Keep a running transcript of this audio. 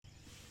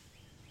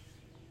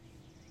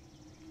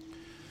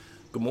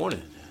Good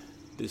morning.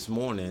 This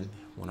morning,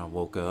 when I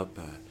woke up,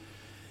 I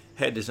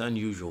had this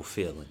unusual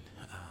feeling.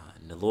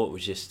 And the Lord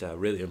was just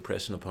really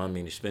impressing upon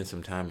me to spend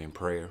some time in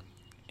prayer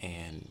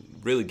and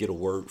really get a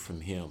word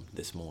from Him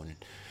this morning.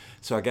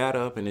 So I got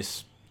up, and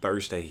it's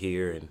Thursday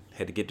here, and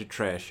had to get the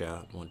trash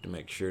out. Wanted to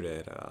make sure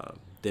that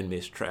didn't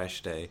miss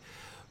trash day.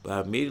 But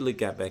I immediately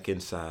got back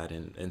inside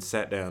and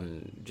sat down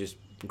and just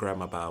grabbed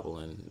my Bible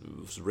and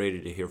was ready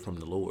to hear from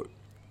the Lord.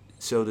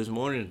 So this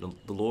morning,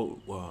 the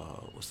Lord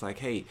was like,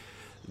 "Hey,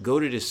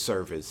 go to this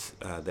service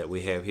that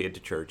we have here at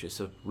the church. It's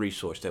a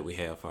resource that we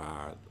have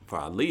for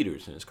our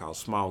leaders, and it's called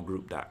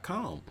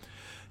smallgroup.com."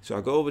 So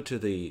I go over to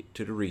the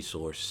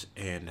resource,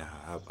 and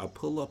I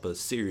pull up a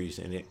series,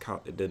 and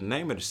the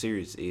name of the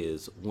series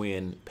is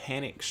 "When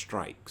Panic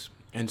Strikes."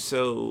 And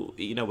so,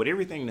 with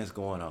everything that's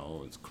going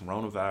on, it's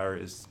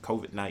coronavirus,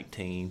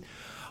 COVID-19,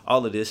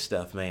 all of this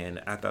stuff,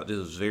 man, I thought this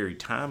was very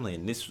timely,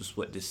 and this was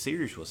what this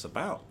series was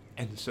about.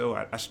 And so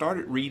I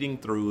started reading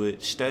through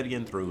it,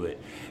 studying through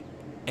it,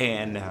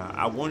 and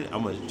I'm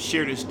gonna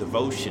share this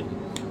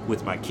devotion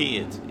with my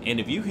kids. And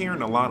if you're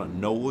hearing a lot of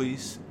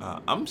noise,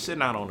 I'm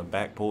sitting out on the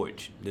back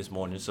porch this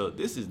morning, so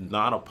this is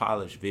not a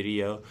polished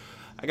video.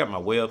 I got my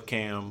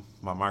webcam,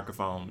 my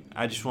microphone.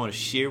 I just want to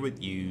share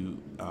with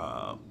you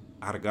out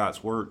of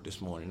God's word this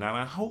morning, and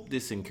I hope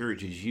this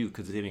encourages you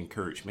because it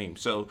encouraged me.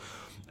 So,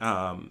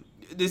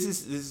 this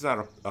is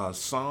out of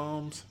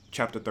Psalms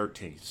chapter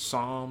 13.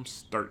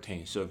 Psalms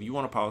 13. So if you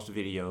want to pause the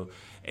video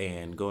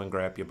and go and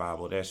grab your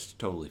Bible, that's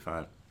totally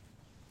fine.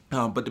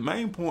 But the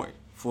main point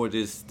for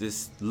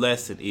this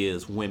lesson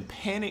is when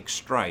panic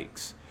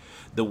strikes,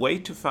 the way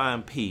to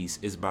find peace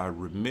is by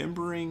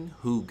remembering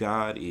who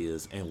God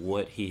is and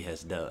what He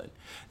has done.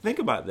 Think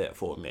about that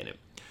for a minute.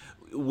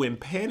 When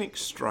panic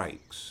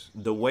strikes,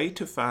 the way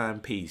to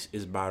find peace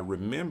is by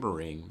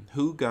remembering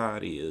who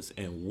God is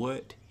and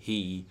what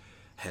He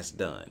has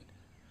done.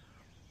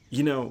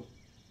 You know,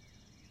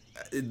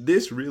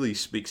 this really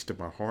speaks to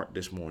my heart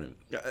this morning.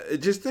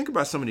 Just think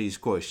about some of these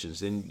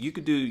questions, and you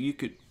could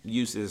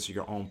use this as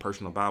your own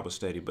personal Bible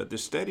study. But the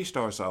study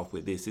starts off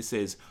with this. It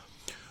says,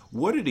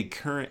 "What are the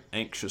current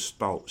anxious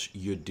thoughts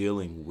you're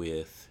dealing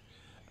with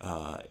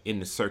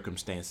in the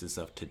circumstances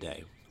of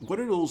today?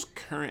 What are those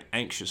current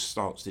anxious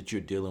thoughts that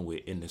you're dealing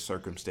with in the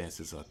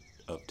circumstances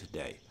of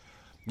today?"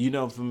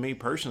 For me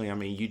personally, I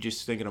mean, you're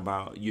just thinking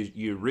about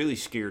you're really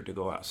scared to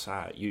go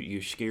outside.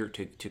 You're scared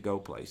to go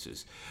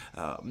places.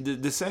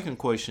 The second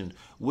question: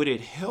 would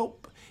it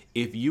help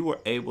if you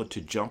were able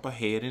to jump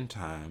ahead in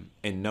time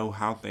and know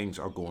how things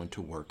are going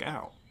to work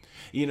out?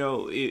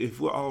 If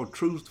we're all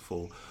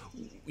truthful,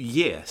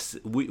 yes,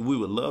 we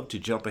would love to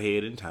jump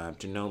ahead in time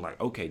to know,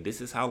 like, okay, this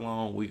is how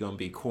long we're going to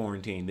be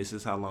quarantined. This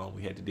is how long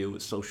we had to deal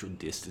with social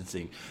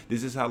distancing.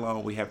 This is how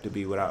long we have to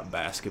be without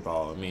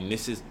basketball. I mean,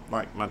 this is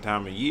like my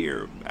time of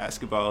year,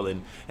 basketball,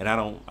 and I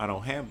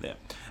don't have that.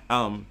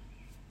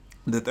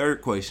 The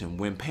third question: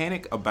 when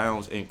panic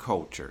abounds in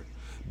culture,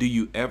 do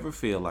you ever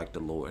feel like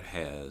the Lord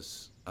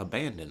has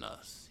abandoned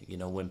us?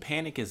 When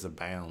panic is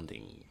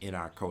abounding in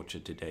our culture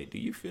today, do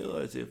you feel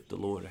as if the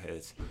Lord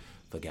has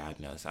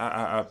forgotten us?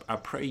 I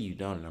pray you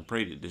don't, and I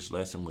pray that this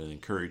lesson will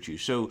encourage you.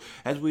 So,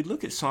 as we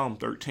look at Psalm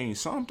 13,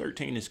 Psalm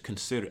 13 is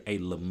considered a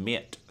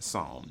lament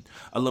psalm.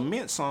 A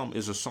lament psalm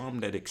is a psalm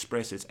that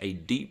expresses a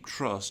deep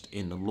trust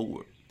in the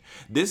Lord.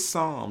 These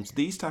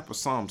type of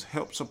psalms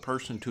helps a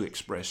person to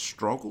express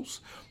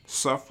struggles,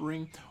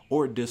 suffering,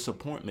 or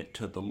disappointment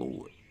to the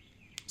Lord.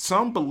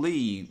 Some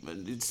believe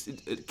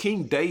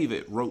King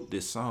David wrote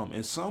this psalm,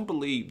 and some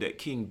believe that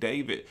King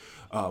David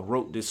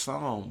wrote this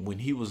psalm when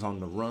he was on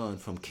the run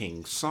from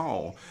King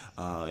Saul.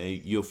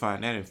 You'll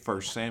find that in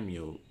 1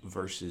 Samuel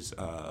verses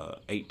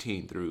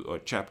 18 through or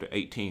chapter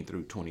 18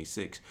 through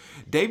 26.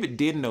 David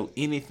didn't know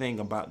anything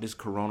about this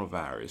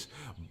coronavirus,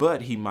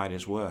 but he might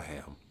as well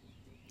have.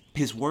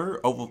 His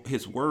words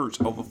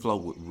overflow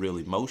with real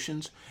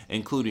emotions,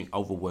 including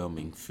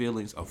overwhelming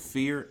feelings of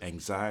fear,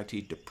 anxiety,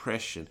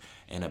 depression,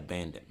 and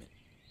abandonment.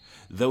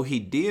 Though he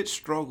did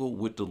struggle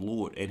with the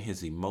Lord and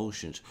his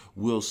emotions,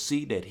 we'll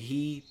see that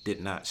he did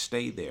not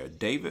stay there.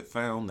 David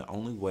found the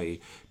only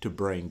way to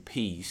bring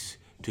peace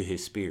to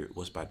his spirit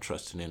was by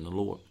trusting in the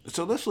Lord.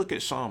 So let's look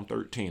at Psalm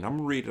 13. I'm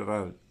going to read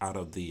it out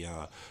of the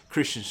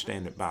Christian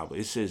Standard Bible.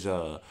 It says,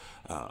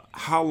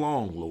 "How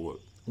long, Lord,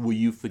 will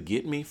you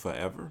forget me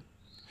forever?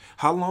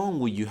 How long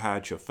will you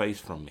hide your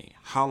face from me?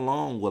 How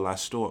long will I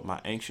store up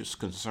my anxious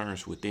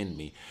concerns within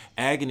me,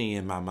 agony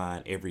in my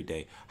mind every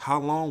day?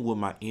 How long will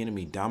my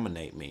enemy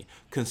dominate me?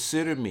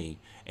 Consider me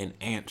and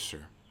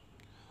answer.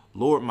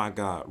 Lord my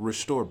God,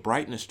 restore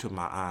brightness to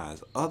my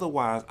eyes,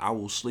 otherwise I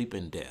will sleep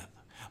in death.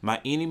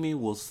 My enemy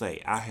will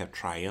say, I have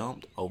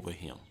triumphed over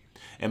him,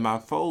 and my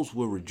foes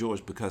will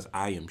rejoice because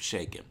I am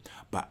shaken.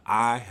 But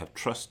I have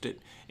trusted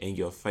in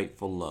your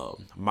faithful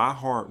love. My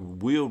heart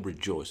will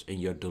rejoice in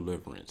your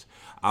deliverance.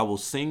 I will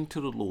sing to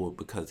the Lord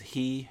because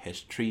he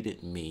has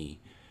treated me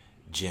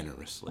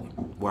generously.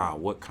 Wow,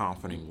 what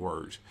comforting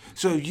words.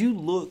 So you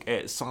look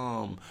at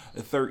Psalm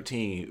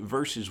 13,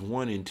 verses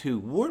 1 and 2,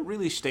 what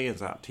really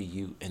stands out to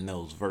you in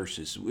those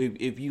verses?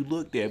 If you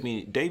look there, I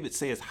mean, David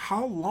says,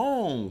 how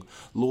long,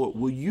 Lord,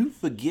 will you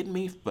forget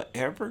me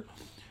forever?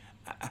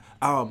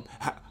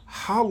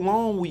 How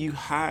long will you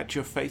hide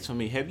your face from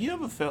me? Have you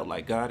ever felt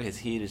like God has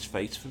hid his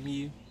face from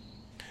you?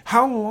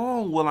 How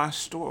long will I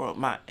store up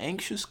my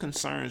anxious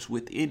concerns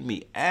within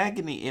me,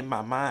 agony in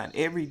my mind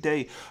every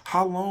day?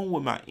 How long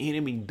will my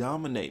enemy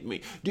dominate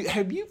me?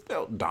 Have you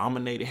felt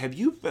dominated? Have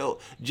you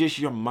felt just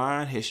your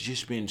mind has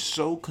just been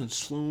so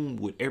consumed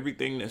with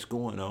everything that's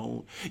going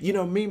on? You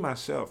know, me,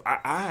 myself,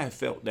 I have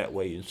felt that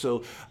way. And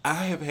so I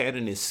have had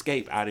an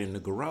escape out in the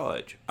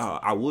garage.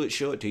 I would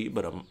show it to you,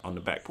 but I'm on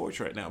the back porch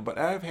right now. But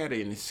I've had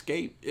an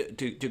escape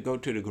to go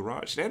to the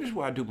garage. That is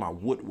why I do my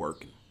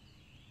woodworking.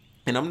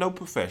 And I'm no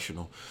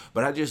professional,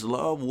 but I just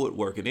love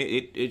woodworking.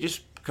 It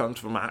just comes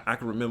from, I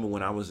can remember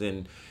when I was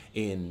in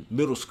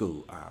middle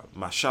school,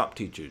 my shop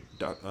teacher,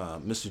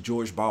 Mr.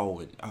 George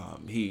Baldwin,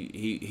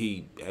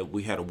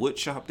 we had a wood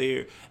shop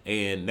there,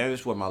 and that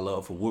is where my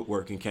love for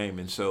woodworking came.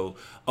 And so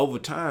over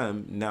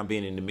time, now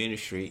being in the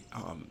ministry,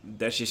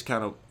 that's just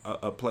kind of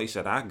a place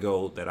that I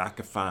go that I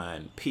could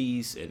find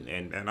peace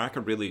and I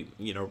could really,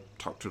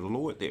 talk to the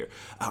Lord there,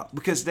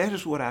 because that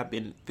is what I've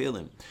been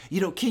feeling.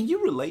 Can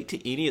you relate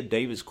to any of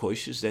David's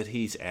questions that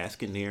he's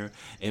asking there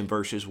in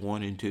verses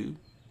 1 and 2?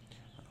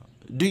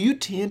 Do you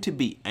tend to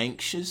be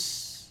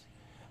anxious?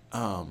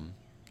 Do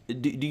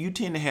you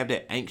tend to have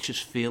that anxious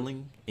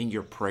feeling in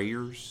your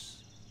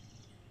prayers?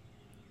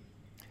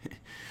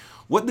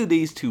 What do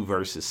these two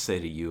verses say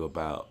to you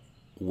about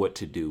what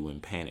to do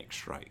when panic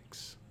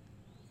strikes?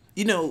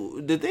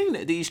 The thing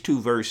that these two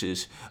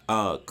verses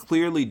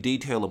clearly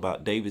detail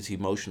about David's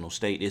emotional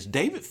state is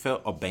David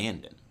felt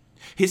abandoned.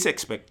 His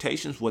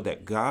expectations were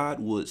that God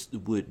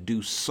would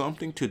do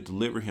something to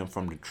deliver him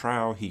from the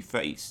trial he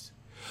faced.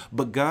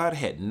 But God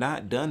had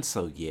not done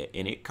so yet,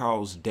 and it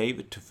caused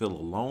David to feel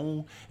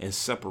alone and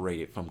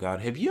separated from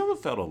God. Have you ever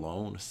felt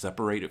alone,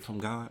 separated from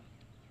God?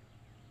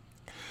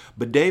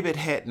 But David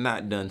had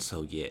not done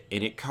so yet,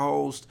 and it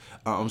caused,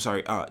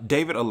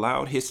 David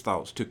allowed his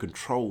thoughts to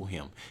control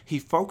him. He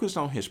focused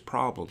on his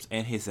problems,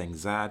 and his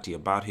anxiety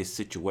about his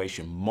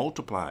situation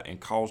multiplied and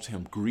caused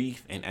him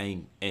grief and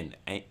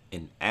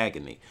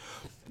agony.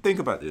 Think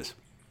about this.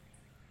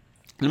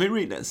 Let me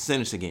read that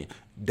sentence again.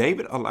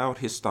 David allowed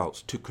his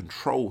thoughts to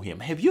control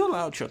him. Have you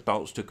allowed your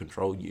thoughts to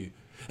control you?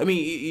 I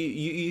mean,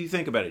 you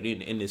think about it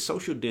in the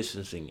social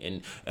distancing,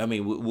 and I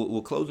mean,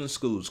 we're closing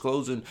schools,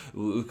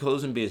 we're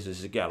closing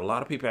businesses. You got a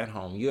lot of people at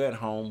home. You're at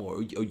home,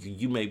 or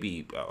you may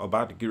be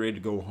about to get ready to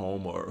go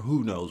home, or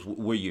who knows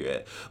where you're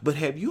at. But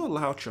have you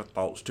allowed your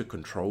thoughts to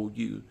control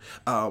you?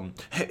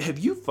 Have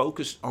you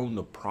focused on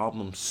the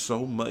problem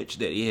so much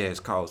that it has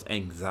caused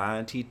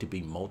anxiety to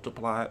be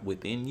multiplied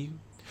within you?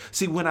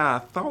 See, when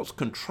our thoughts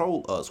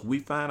control us, we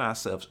find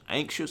ourselves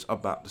anxious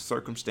about the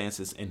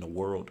circumstances in the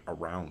world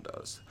around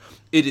us.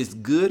 It is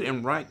good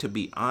and right to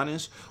be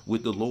honest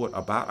with the Lord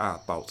about our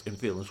thoughts and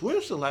feelings. When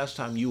was the last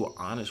time you were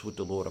honest with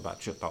the Lord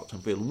about your thoughts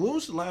and feelings? When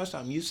was the last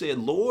time you said,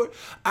 Lord,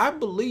 I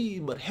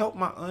believe, but help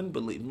my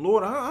unbelief?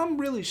 Lord, I'm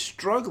really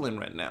struggling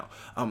right now.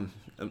 I'm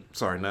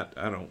sorry,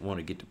 I don't want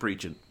to get to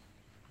preaching.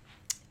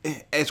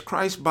 As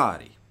Christ's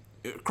body,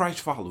 Christ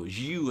followers,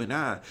 you and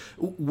I,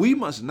 we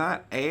must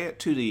not add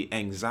to the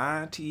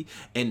anxiety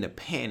and the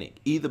panic,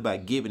 either by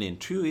giving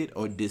into it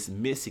or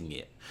dismissing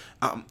it.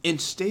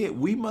 Instead,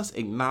 we must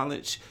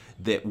acknowledge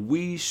that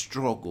we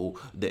struggle,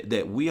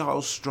 that we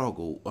all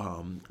struggle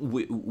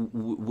with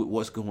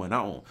what's going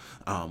on.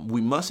 We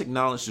must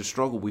acknowledge the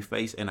struggle we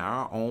face in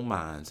our own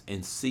minds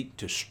and seek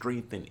to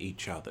strengthen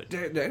each other.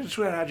 That's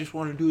what I just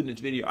want to do in this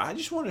video. I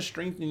just want to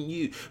strengthen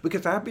you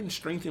because I've been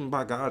strengthened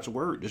by God's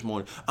word this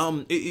morning.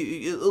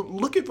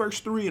 Look at verse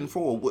 3 and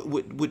 4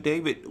 with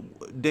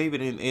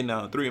David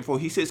in 3 and 4.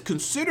 He says,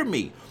 consider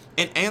me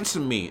and answer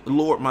me,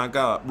 Lord my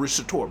God.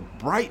 Restore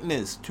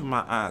brightness to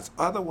my eyes.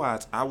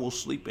 Otherwise, I will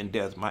sleep in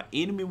death. My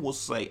enemy will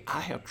say,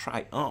 I have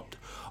triumphed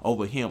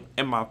over him,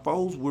 and my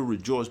foes will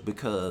rejoice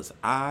because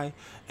I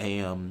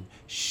am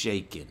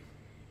shaken.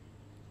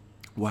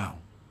 Wow.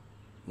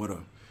 What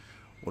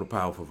a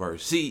powerful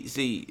verse.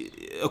 See,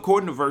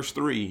 according to verse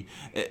 3,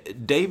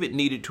 David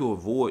needed to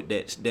avoid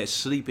that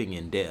sleeping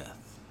in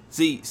death.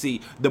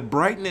 See, the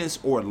brightness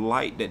or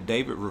light that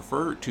David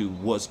referred to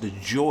was the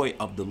joy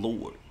of the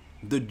Lord.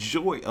 The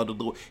joy of the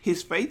Lord.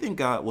 His faith in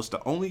God was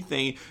the only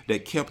thing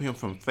that kept him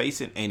from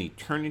facing an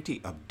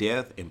eternity of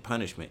death and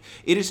punishment.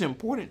 It is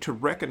important to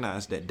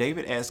recognize that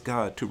David asked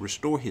God to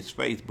restore his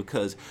faith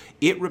because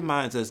it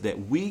reminds us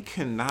that we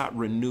cannot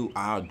renew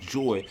our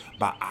joy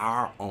by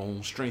our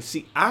own strength.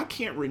 See, I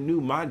can't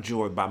renew my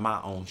joy by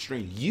my own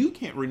strength. You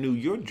can't renew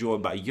your joy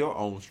by your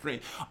own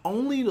strength.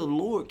 Only the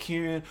Lord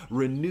can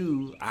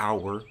renew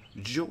our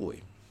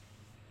joy.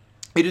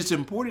 It is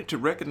important to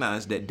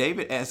recognize that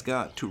David asked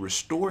God to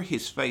restore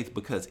his faith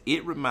because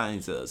it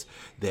reminds us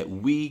that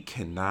we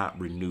cannot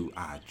renew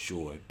our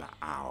joy by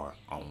our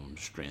own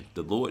strength.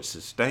 The Lord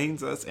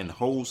sustains us and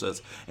holds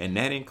us, and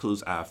that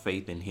includes our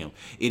faith in him.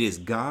 It is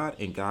God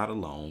and God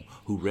alone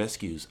who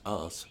rescues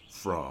us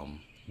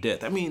from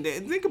death. I mean,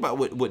 think about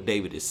what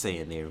David is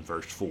saying there in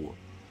verse 4.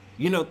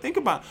 Think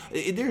about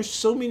there's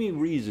so many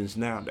reasons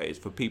nowadays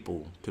for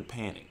people to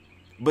panic.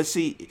 But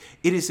see,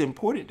 it is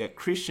important that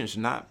Christians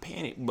not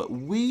panic, but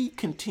we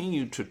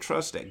continue to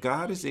trust that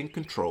God is in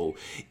control,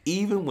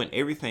 even when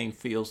everything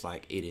feels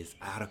like it is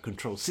out of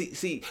control.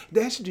 See,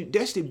 that's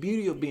the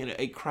beauty of being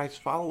a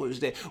Christ follower, is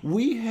that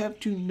we have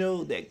to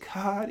know that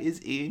God is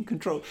in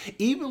control,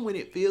 even when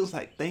it feels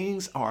like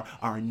things are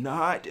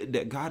not,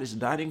 that God is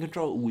not in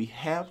control. We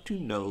have to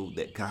know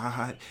that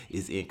God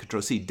is in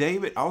control. See,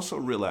 David also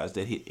realized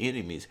that his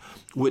enemies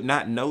would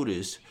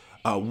notice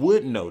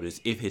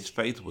if his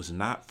faith was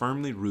not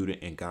firmly rooted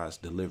in God's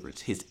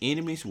deliverance. His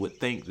enemies would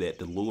think that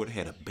the Lord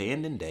had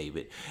abandoned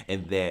David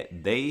and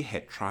that they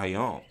had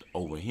triumphed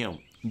over him.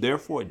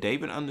 Therefore,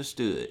 David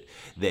understood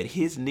that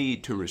his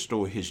need to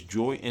restore his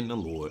joy in the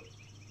Lord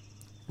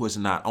was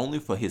not only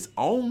for his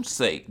own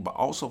sake, but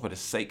also for the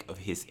sake of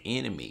his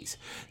enemies,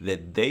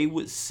 that they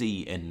would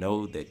see and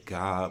know that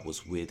God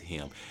was with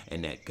him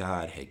and that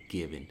God had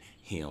given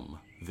him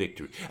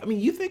victory. I mean,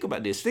 you think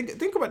about this.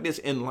 Think about this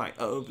in light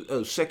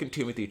of 2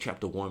 Timothy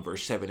chapter 1,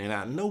 verse 7. And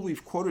I know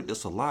we've quoted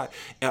this a lot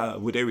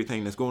with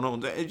everything that's going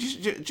on.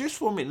 Just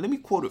for a minute, let me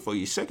quote it for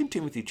you. 2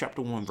 Timothy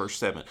chapter 1, verse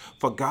 7.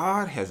 For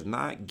God has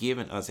not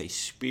given us a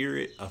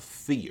spirit of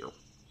fear,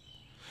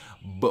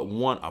 but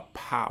one of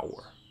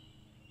power,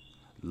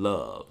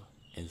 love,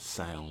 and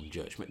sound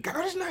judgment.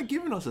 God has not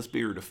given us a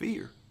spirit of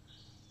fear,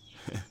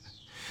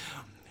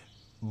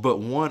 but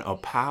one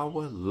of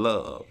power,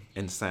 love,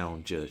 and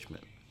sound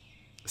judgment.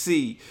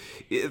 See,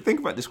 think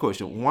about this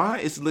question. Why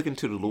is looking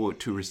to the Lord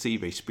to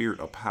receive a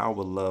spirit of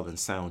power, love, and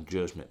sound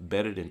judgment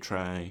better than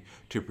trying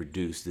to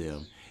produce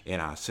them in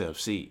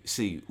ourselves?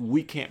 See,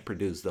 we can't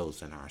produce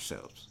those in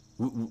ourselves.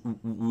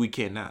 We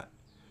cannot.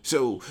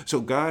 So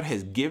God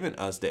has given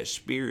us that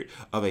spirit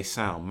of a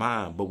sound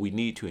mind, but we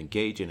need to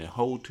engage in and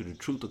hold to the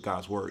truth of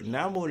God's word.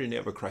 Now more than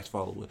ever, Christ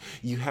follower,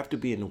 you have to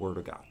be in the word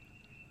of God.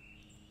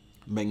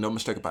 Make no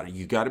mistake about it.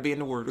 You got to be in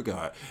the Word of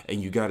God,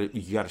 and you got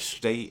to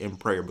stay in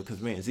prayer, because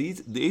man,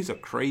 these are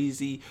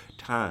crazy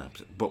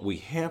times. But we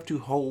have to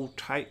hold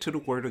tight to the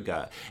Word of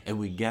God, and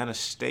we got to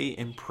stay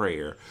in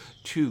prayer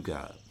to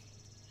God.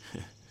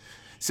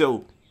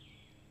 So,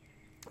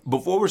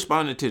 before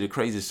responding to the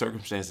crazy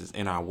circumstances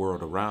in our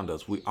world around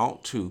us, we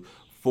ought to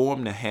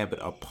form the habit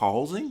of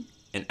pausing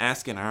and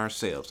asking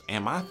ourselves: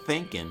 am I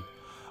thinking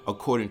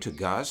according to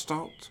God's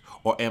thoughts,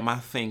 or am I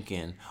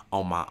thinking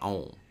on my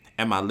own?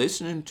 Am I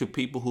listening to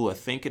people who are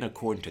thinking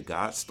according to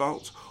God's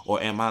thoughts,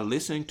 or am I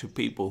listening to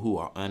people who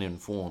are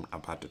uninformed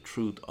about the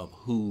truth of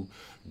who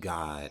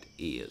God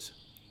is?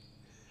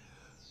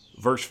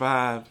 Verse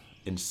 5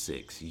 and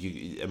 6.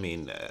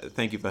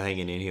 Thank you for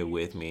hanging in here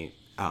with me.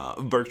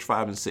 Verse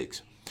 5 and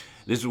 6.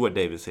 This is what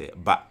David said.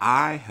 But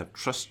I have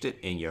trusted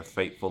in your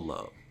faithful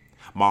love.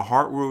 My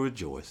heart will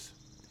rejoice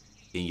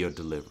in your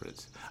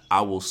deliverance. I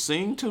will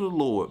sing to the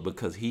Lord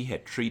because he has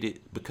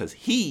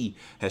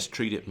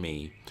treated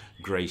me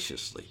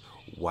graciously.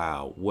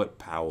 Wow, what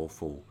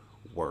powerful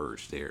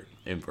words there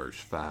in verse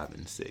 5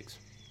 and 6.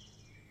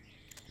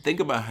 Think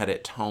about how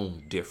that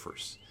tone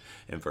differs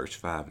in verse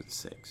 5 and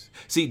 6.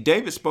 See,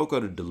 David spoke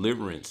of the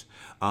deliverance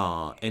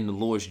and the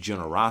Lord's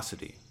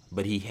generosity,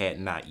 but he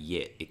had not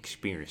yet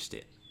experienced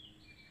it.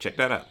 Check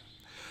that out.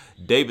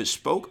 David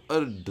spoke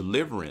of the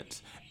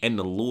deliverance and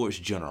the Lord's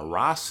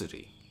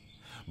generosity,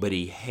 but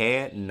he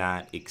had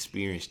not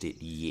experienced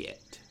it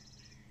yet.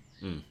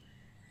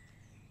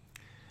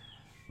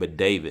 But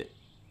David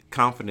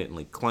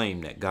confidently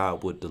claimed that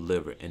God would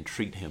deliver and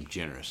treat him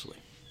generously.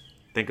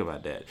 Think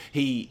about that.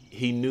 He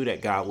knew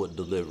that God would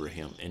deliver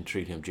him and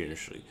treat him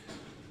generously.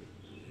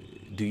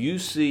 Do you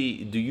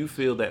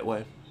feel that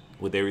way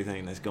with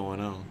everything that's going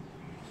on?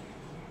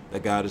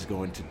 That God is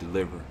going to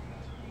deliver?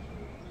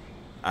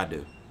 I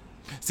do.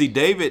 See,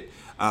 David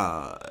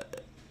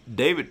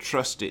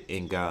trusted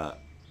in God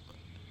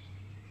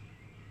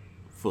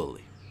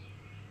fully.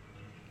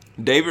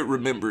 David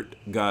remembered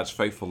God's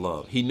faithful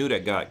love. He knew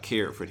that God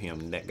cared for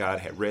him and that God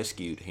had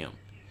rescued him.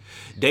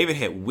 David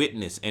had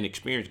witnessed and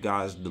experienced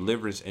God's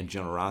deliverance and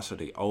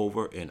generosity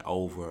over and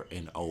over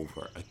and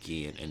over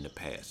again in the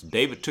past.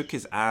 David took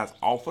his eyes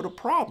off of the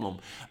problem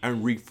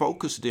and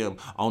refocused them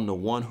on the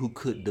one who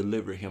could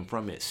deliver him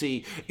from it.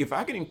 See, if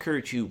I could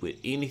encourage you with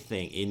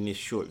anything in this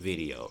short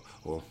video,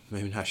 or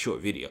maybe not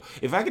short video,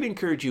 if I could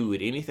encourage you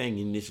with anything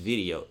in this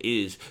video,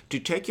 is to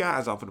take your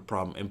eyes off of the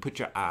problem and put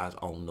your eyes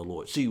on the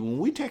Lord. See, when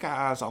we take our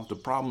eyes off the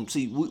problem,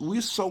 see,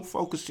 we're so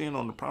focused in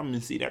on the problem,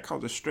 and see, that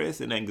causes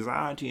stress and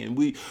anxiety, and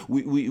we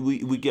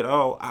We get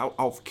all out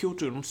off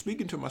kilter. And I'm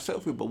speaking to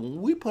myself here, but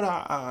when we put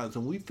our eyes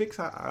and we fix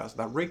our eyes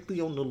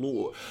directly on the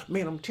Lord,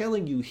 man, I'm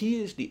telling you,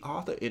 He is the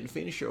author and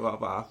finisher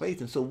of our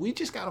faith. And so we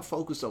just got to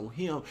focus on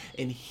Him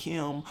and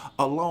Him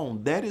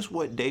alone. That is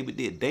what David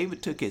did.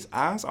 David took his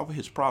eyes off of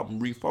his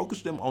problem,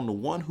 refocused them on the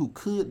one who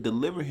could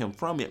deliver him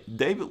from it.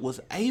 David was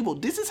able,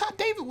 this is how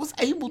David was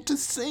able to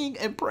sing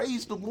and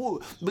praise the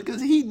Lord,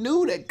 because he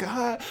knew that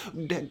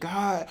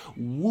God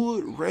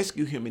would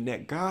rescue him and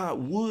that God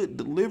would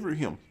deliver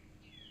him.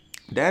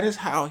 That is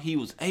how he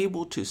was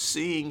able to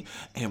sing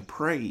and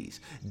praise.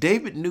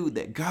 David knew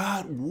that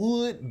God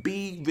would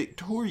be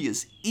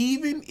victorious,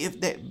 even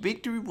if that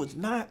victory was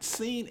not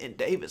seen in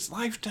David's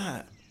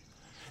lifetime.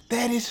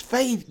 That is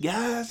faith,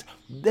 guys.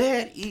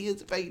 That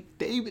is faith.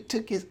 David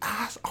took his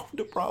eyes off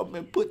the problem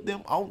and put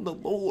them on the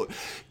Lord.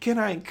 Can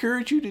I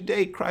encourage you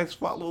today, Christ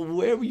follower,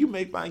 wherever you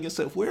may find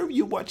yourself, wherever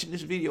you're watching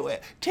this video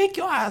at, take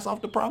your eyes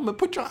off the problem and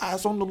put your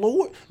eyes on the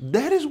Lord.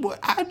 That is what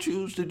I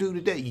choose to do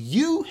today.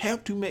 You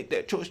have to make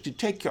that choice to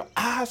take your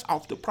eyes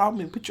off the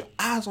problem and put your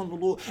eyes on the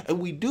Lord.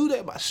 And we do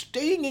that by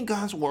staying in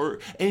God's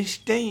word and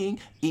staying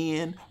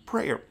in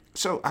prayer.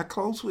 So I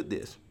close with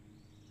this.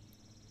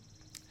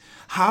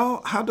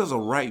 How does a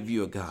right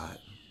view of God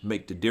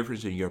make the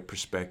difference in your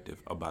perspective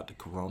about the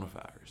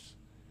coronavirus?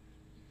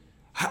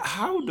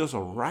 How does a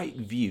right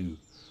view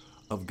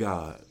of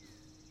God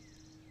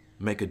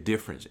make a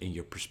difference in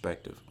your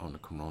perspective on the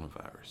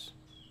coronavirus?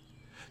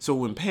 So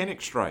when panic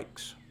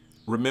strikes,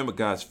 remember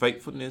God's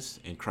faithfulness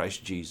in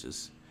Christ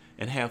Jesus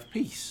and have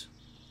peace.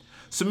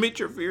 Submit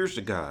your fears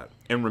to God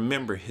and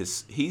remember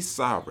He's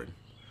sovereign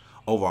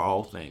over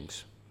all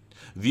things.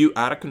 View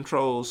out of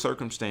control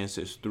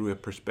circumstances through a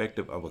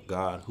perspective of a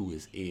God who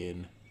is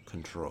in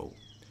control,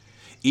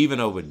 even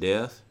over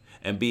death,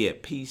 and be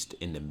at peace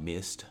in the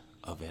midst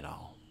of it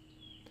all.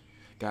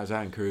 Guys,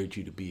 I encourage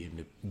you to be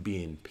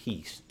in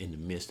peace in the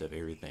midst of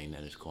everything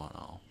that is going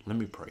on. Let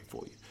me pray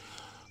for you.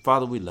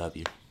 Father, we love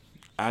you.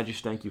 I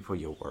just thank you for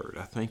your word.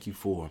 I thank you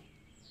for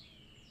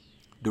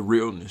the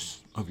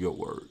realness of your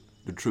word,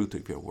 the truth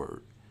of your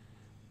word,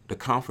 the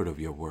comfort of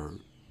your word,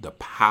 the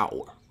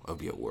power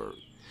of your word.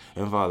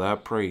 And Father, I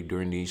pray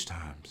during these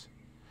times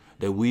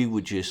that we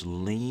would just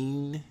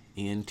lean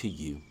into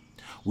you.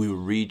 We would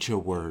read your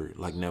word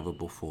like never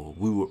before.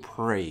 We would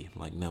pray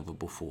like never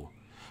before.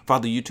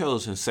 Father, you tell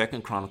us in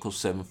 2 Chronicles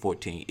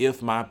 7:14,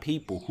 if my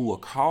people who are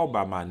called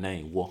by my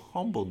name will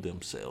humble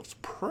themselves,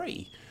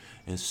 pray,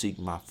 and seek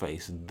my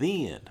face,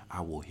 then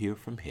I will hear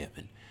from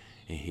heaven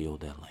and heal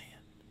their land.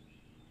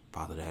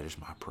 Father, that is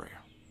my prayer,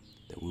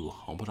 that we will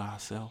humble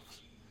ourselves,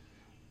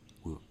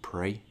 we will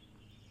pray,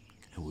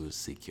 and we will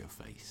seek your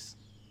face.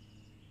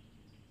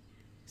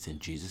 It's in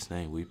Jesus'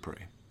 name we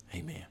pray.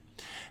 Amen.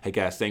 Hey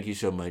guys, thank you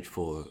so much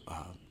for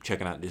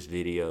checking out this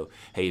video.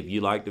 Hey, if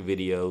you like the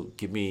video,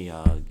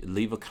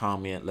 leave a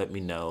comment. Let me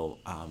know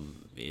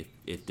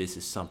if this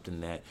is something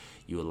that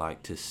you would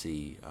like to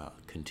see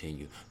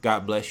continue.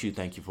 God bless you.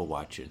 Thank you for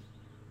watching.